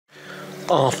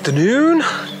Afternoon,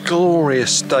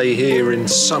 glorious day here in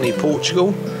sunny Portugal,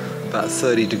 about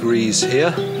 30 degrees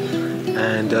here,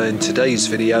 and in today's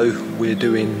video we're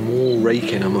doing more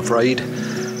raking, I'm afraid.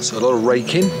 So a lot of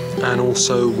raking, and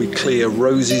also we clear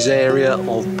Rosie's area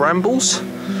of brambles,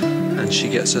 and she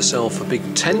gets herself a big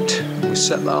tent. We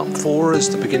set that up for her as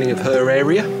the beginning of her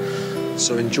area.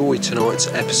 So enjoy tonight's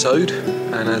episode,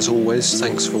 and as always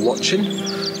thanks for watching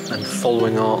and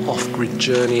following our off-grid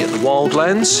journey at the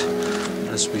wildlands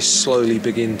as we slowly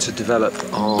begin to develop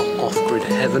our off-grid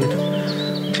heaven,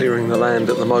 clearing the land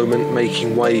at the moment,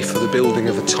 making way for the building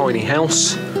of a tiny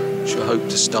house, which I hope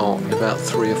to start in about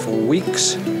 3 or 4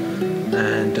 weeks.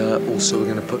 And also we're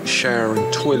going to put shower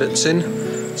and toilets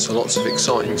in, so lots of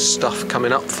exciting stuff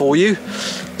coming up for you.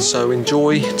 So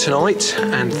enjoy tonight,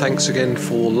 and thanks again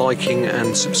for liking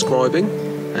and subscribing.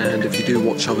 And if you do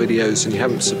watch our videos and you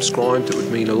haven't subscribed, it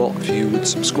would mean a lot if you would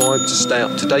subscribe to stay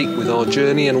up to date with our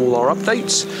journey and all our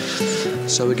updates.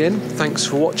 So again, thanks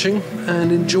for watching and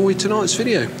enjoy tonight's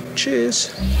video.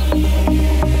 Cheers! We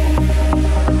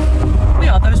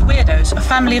are those weirdos, a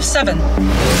family of 7.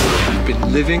 We've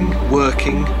been living,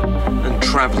 working and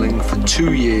travelling for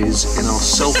 2 years in our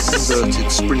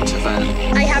self-converted Sprinter van.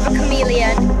 I have a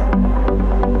chameleon.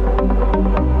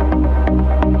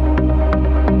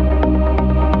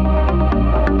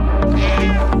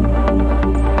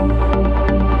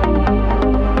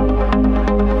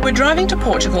 We're driving to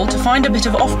Portugal to find a bit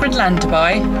of off-grid land to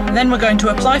buy, then we're going to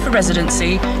apply for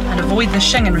residency and avoid the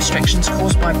Schengen restrictions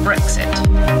caused by Brexit.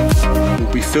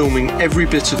 We'll be filming every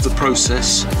bit of the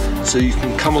process so you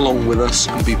can come along with us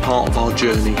and be part of our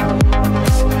journey.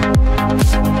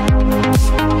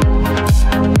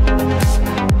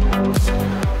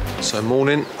 So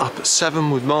morning, up at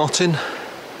 7 with Martin,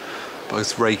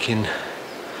 both raking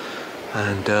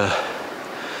and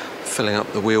filling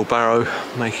up the wheelbarrow,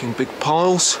 making big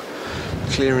piles,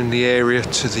 clearing the area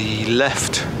to the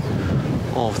left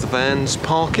of the van's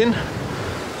parking.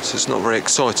 So it's not very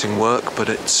exciting work, but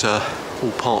it's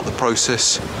all part of the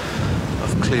process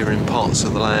of clearing parts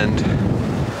of the land,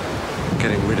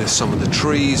 getting rid of some of the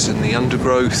trees and the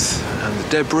undergrowth and the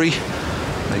debris,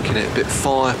 making it a bit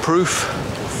fireproof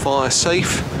or fire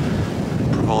safe,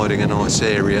 and providing a nice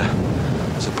area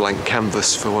as a blank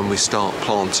canvas for when we start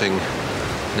planting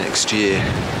next year.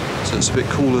 So it's a bit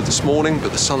cooler this morning,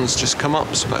 but the sun's just come up.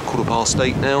 It's about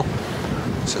 8:15 now,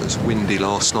 so it was windy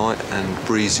last night and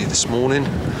breezy this morning,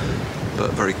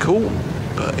 but very cool.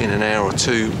 But in an hour or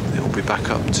two it will be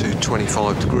back up to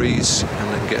 25 degrees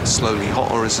and then get slowly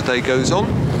hotter as the day goes on.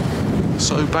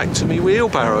 So back to me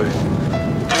wheelbarrow.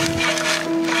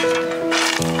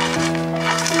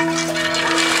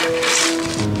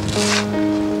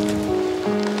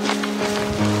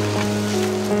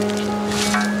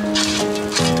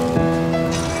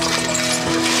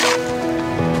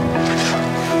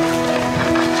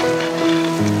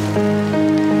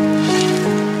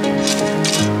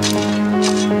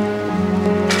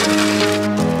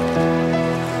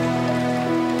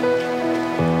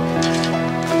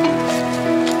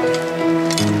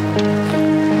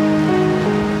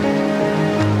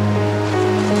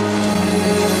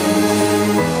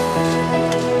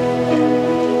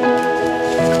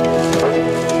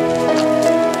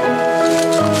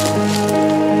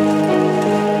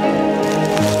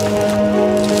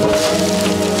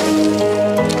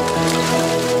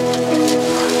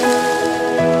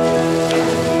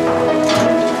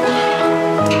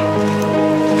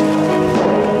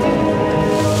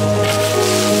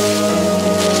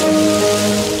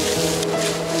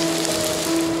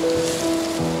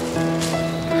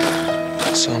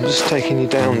 So I'm just taking you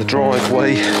down the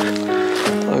driveway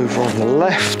over on the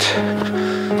left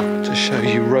to show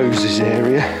you Rosie's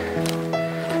area.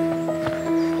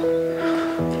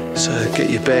 So get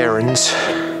your bearings.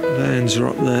 Vans are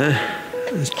up there.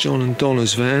 There's John and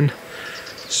Donna's van.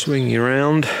 Swing you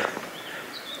around.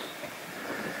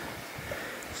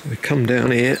 So we come down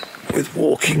here with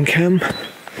walking cam.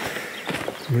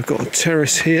 And we've got a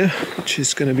terrace here, which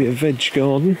is going to be a veg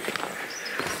garden.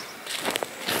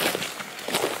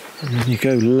 And then you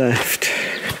go left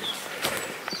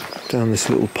down this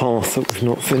little path that we've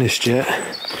not finished yet,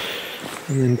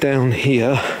 and then down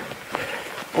here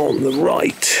on the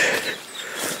right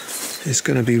is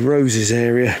going to be Rosie's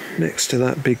area next to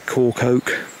that big cork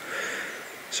oak.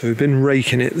 So we've been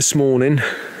raking it this morning,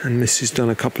 and this has done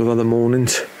a couple of other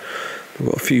mornings. We've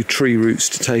got a few tree roots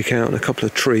to take out and a couple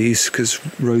of trees because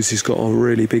Rosie's got a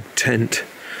really big tent,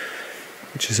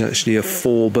 which is actually a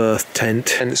 4-berth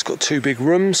tent, and it's got 2 big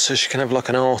rooms so she can have like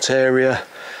an art area.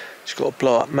 She's got a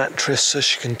blow-up mattress so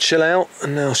she can chill out,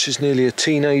 and now she's nearly a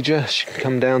teenager, she can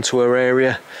come down to her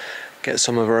area get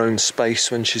some of her own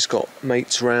space when she's got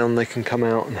mates around. They can come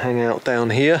out and hang out down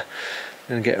here.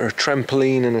 And get her a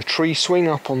trampoline and a tree swing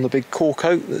up on the big cork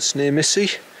oak that's near Missy.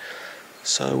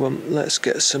 So let's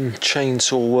get some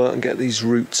chainsaw work and get these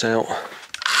roots out.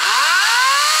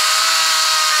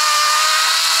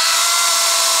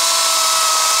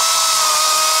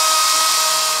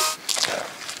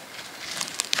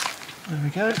 There we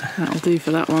go. That'll do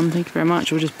for that one, thank you very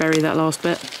much. We'll just bury that last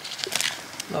bit.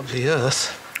 Lovely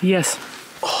earth. Yes.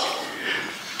 Oh.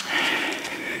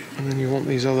 And then you want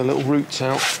these other little roots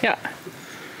out. Yeah.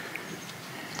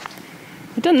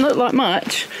 It doesn't look like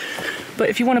much, but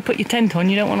if you want to put your tent on,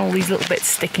 you don't want all these little bits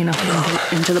sticking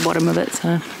up into the bottom of it.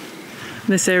 So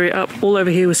this area up, all over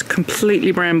here was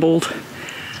completely brambled.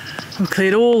 I've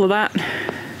cleared all of that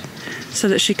so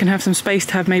that she can have some space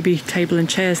to have maybe table and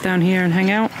chairs down here and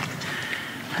hang out.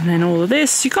 And then all of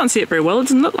this, you can't see it very well, it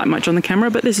doesn't look like much on the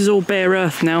camera, but this is all bare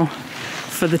earth now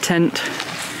for the tent.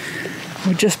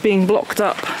 We're just being blocked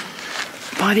up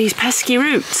by these pesky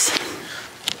roots.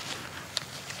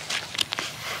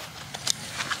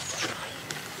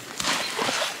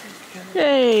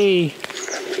 Yay!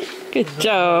 Good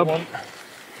job.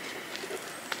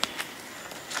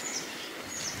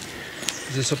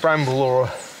 Is this a bramble or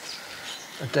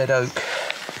a dead oak?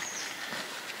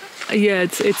 Yeah,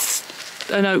 it's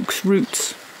an oak's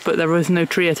roots, but there was no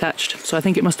tree attached, so I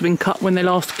think it must have been cut when they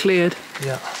last cleared.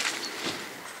 Yeah.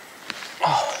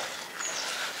 Oh,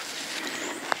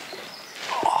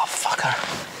 fucker.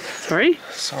 Sorry?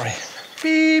 Sorry.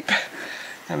 Beep.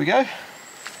 There we go.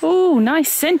 Oh,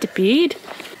 nice centipede.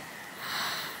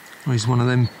 Oh, he's one of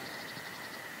them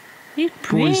He's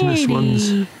poisonous pretty.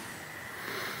 ones.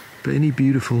 But isn't he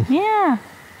beautiful? Yeah.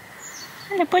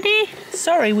 Hello, buddy.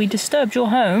 Sorry we disturbed your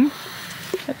home.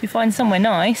 Hope you find somewhere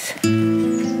nice.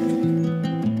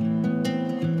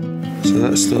 So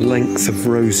that's the length of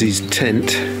Rosie's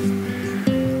tent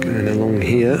going along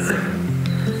here.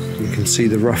 You can see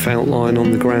the rough outline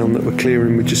on the ground that we're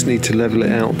clearing. We just need to level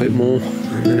it out a bit more.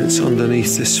 And then it's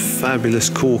underneath this fabulous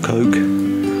cork oak.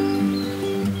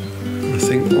 I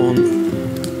think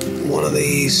on one of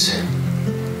these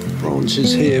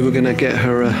branches here we're going to get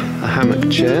her a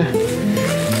hammock chair.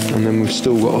 And then we've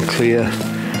still got to clear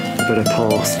a bit of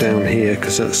path down here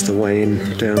because that's the way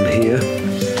in down here.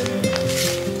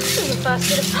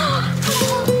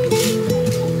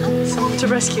 Someone to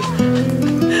rescue.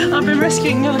 I've been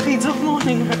rescuing millipedes all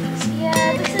morning.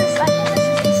 Yeah, this is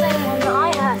the same one that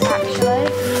I had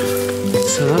actually.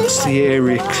 So that's the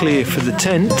area clear for the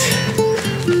tent.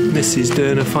 Missy's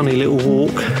doing a funny little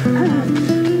walk.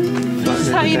 That's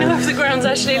how you know if the ground's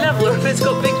actually level or if it's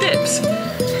got big dips.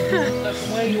 So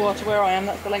from where you are to where I am,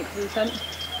 that's the length of the tent.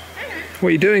 What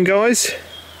are you doing, guys?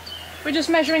 We're just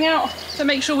measuring out to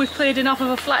make sure we've cleared enough of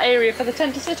a flat area for the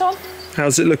tent to sit on.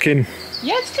 How's it looking?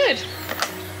 Yeah, it's good.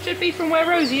 Should be from where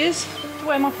Rosie is to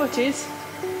where my foot is.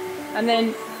 And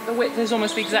then the width is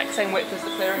almost the exact same width as the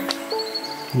clearing.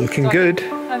 Looking good.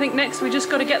 I think next we just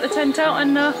got to get the tent out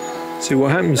and See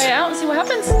what happens. lay it out and see what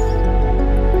happens.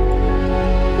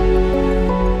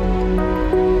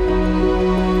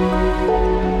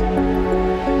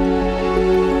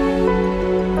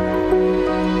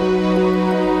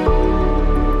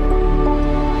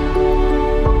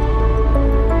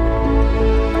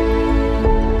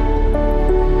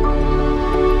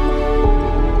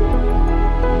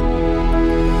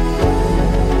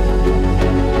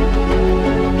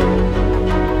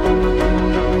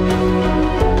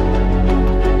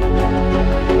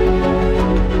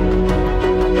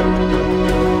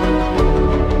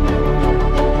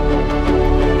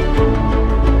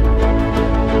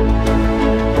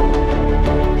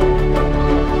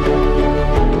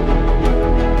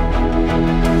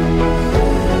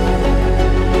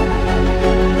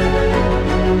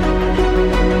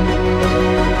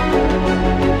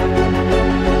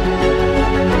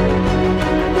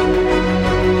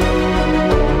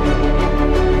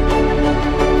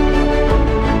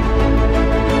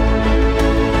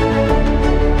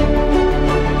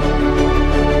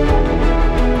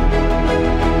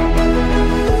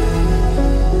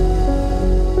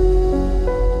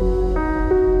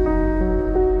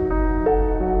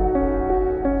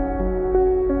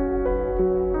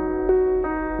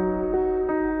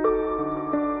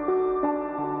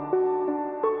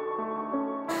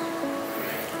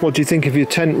 What do you think of your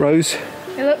tent, Rose?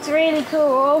 It looks really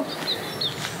cool.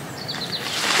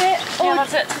 Yeah,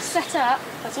 that's it. Set up.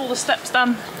 That's all the steps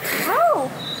done.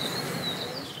 Oh!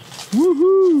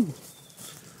 Woohoo!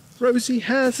 Rosie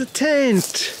has a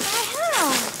tent!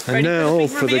 I And Ready now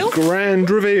for for the the reveal? grand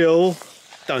reveal.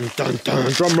 Dun dun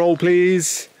dun. Drum roll,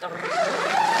 please.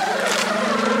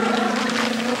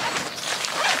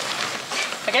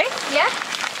 Yeah?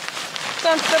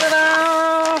 Dun, da, da,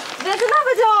 da. There's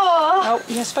another door! Oh,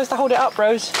 you're supposed to hold it up,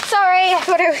 Rose, Sorry, I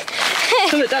thought it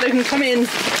so that Dad can come in.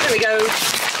 There we go.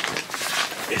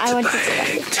 I wanted to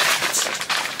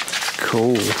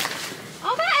Cool.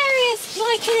 Oh, that area's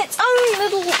like in its own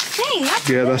little thing. That's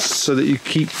Yeah, that's so that you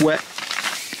keep wet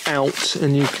out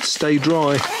and you can stay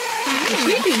dry.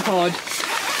 Sleeping pod.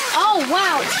 Oh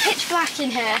wow, it's pitch black in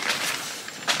here.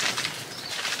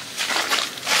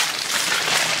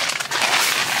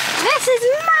 This is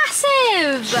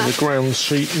massive! So the ground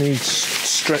sheet needs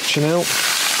stretching out.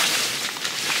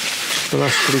 So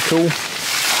that's pretty cool.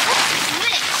 What's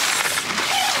this?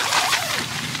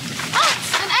 Oh,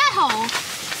 it's an air hole.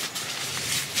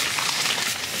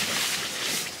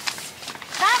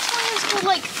 That one is called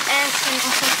like air sink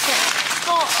or something. It's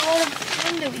got a lot of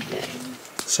windowy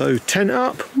things. So tent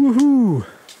up, woohoo!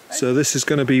 So this is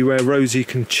going to be where Rosie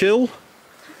can chill,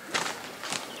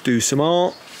 do some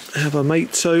art, have her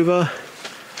mates over.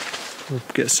 We'll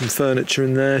get some furniture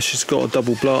in there. She's got a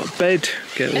double blow-up bed.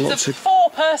 Get It's lots a of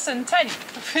 4-person tent.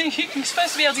 You're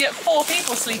supposed to be able to get 4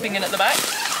 people sleeping in at the back.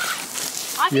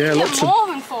 I think Yeah, you lots get of more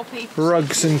than 4 people.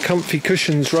 rugs and comfy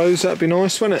cushions, Rose. That'd be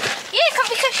nice, wouldn't it? Yeah,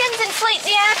 comfy cushions, inflate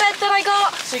the airbed that I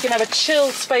got. So you can have a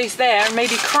chill space there, and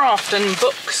maybe craft and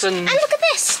books and... And look at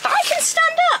this, I can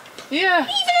stand up. Yeah. Even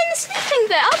in the sleeping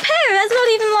bit, up here, there's not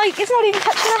even like, it's not even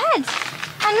touching the head.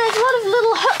 And there's a lot of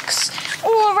little hooks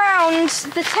all around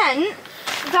the tent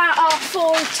that are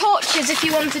for torches if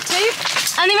you wanted to.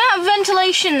 And the amount of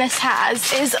ventilation this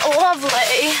has is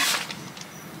lovely.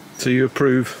 So you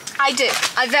approve? I do,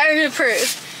 I very approve.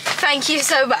 Thank you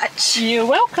so much. You're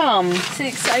welcome. It's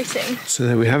exciting. So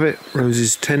there we have it.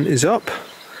 Rosie's tent is up.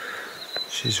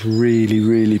 She's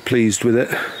really pleased with it.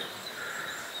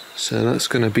 So that's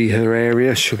going to be her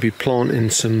area. She'll be planting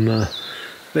some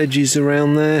veggies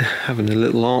around there, having a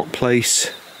little art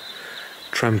place,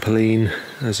 trampoline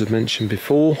as I've mentioned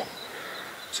before.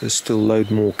 So there's still a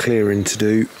load more clearing to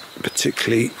do,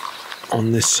 particularly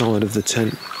on this side of the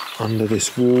tent, under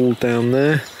this wall down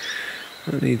there.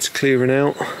 That needs clearing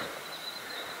out.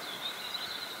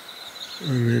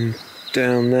 And then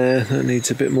down there, that needs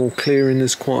a bit more clearing.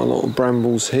 There's quite a lot of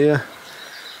brambles here.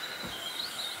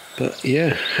 But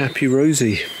yeah, happy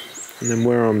Rosie. And then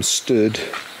where I'm stood,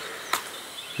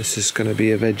 this is going to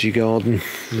be a veggie garden.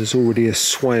 There's already a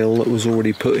swale that was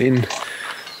already put in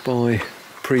by a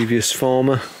previous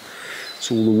farmer.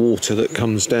 So all the water that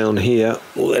comes down here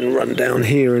will then run down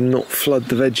here and not flood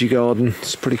the veggie garden.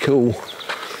 It's pretty cool.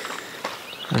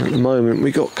 And at the moment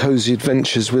we got Cozy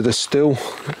Adventures with us still,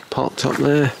 parked up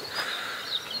there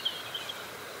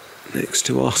next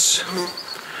to us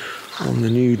on the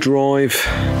new drive.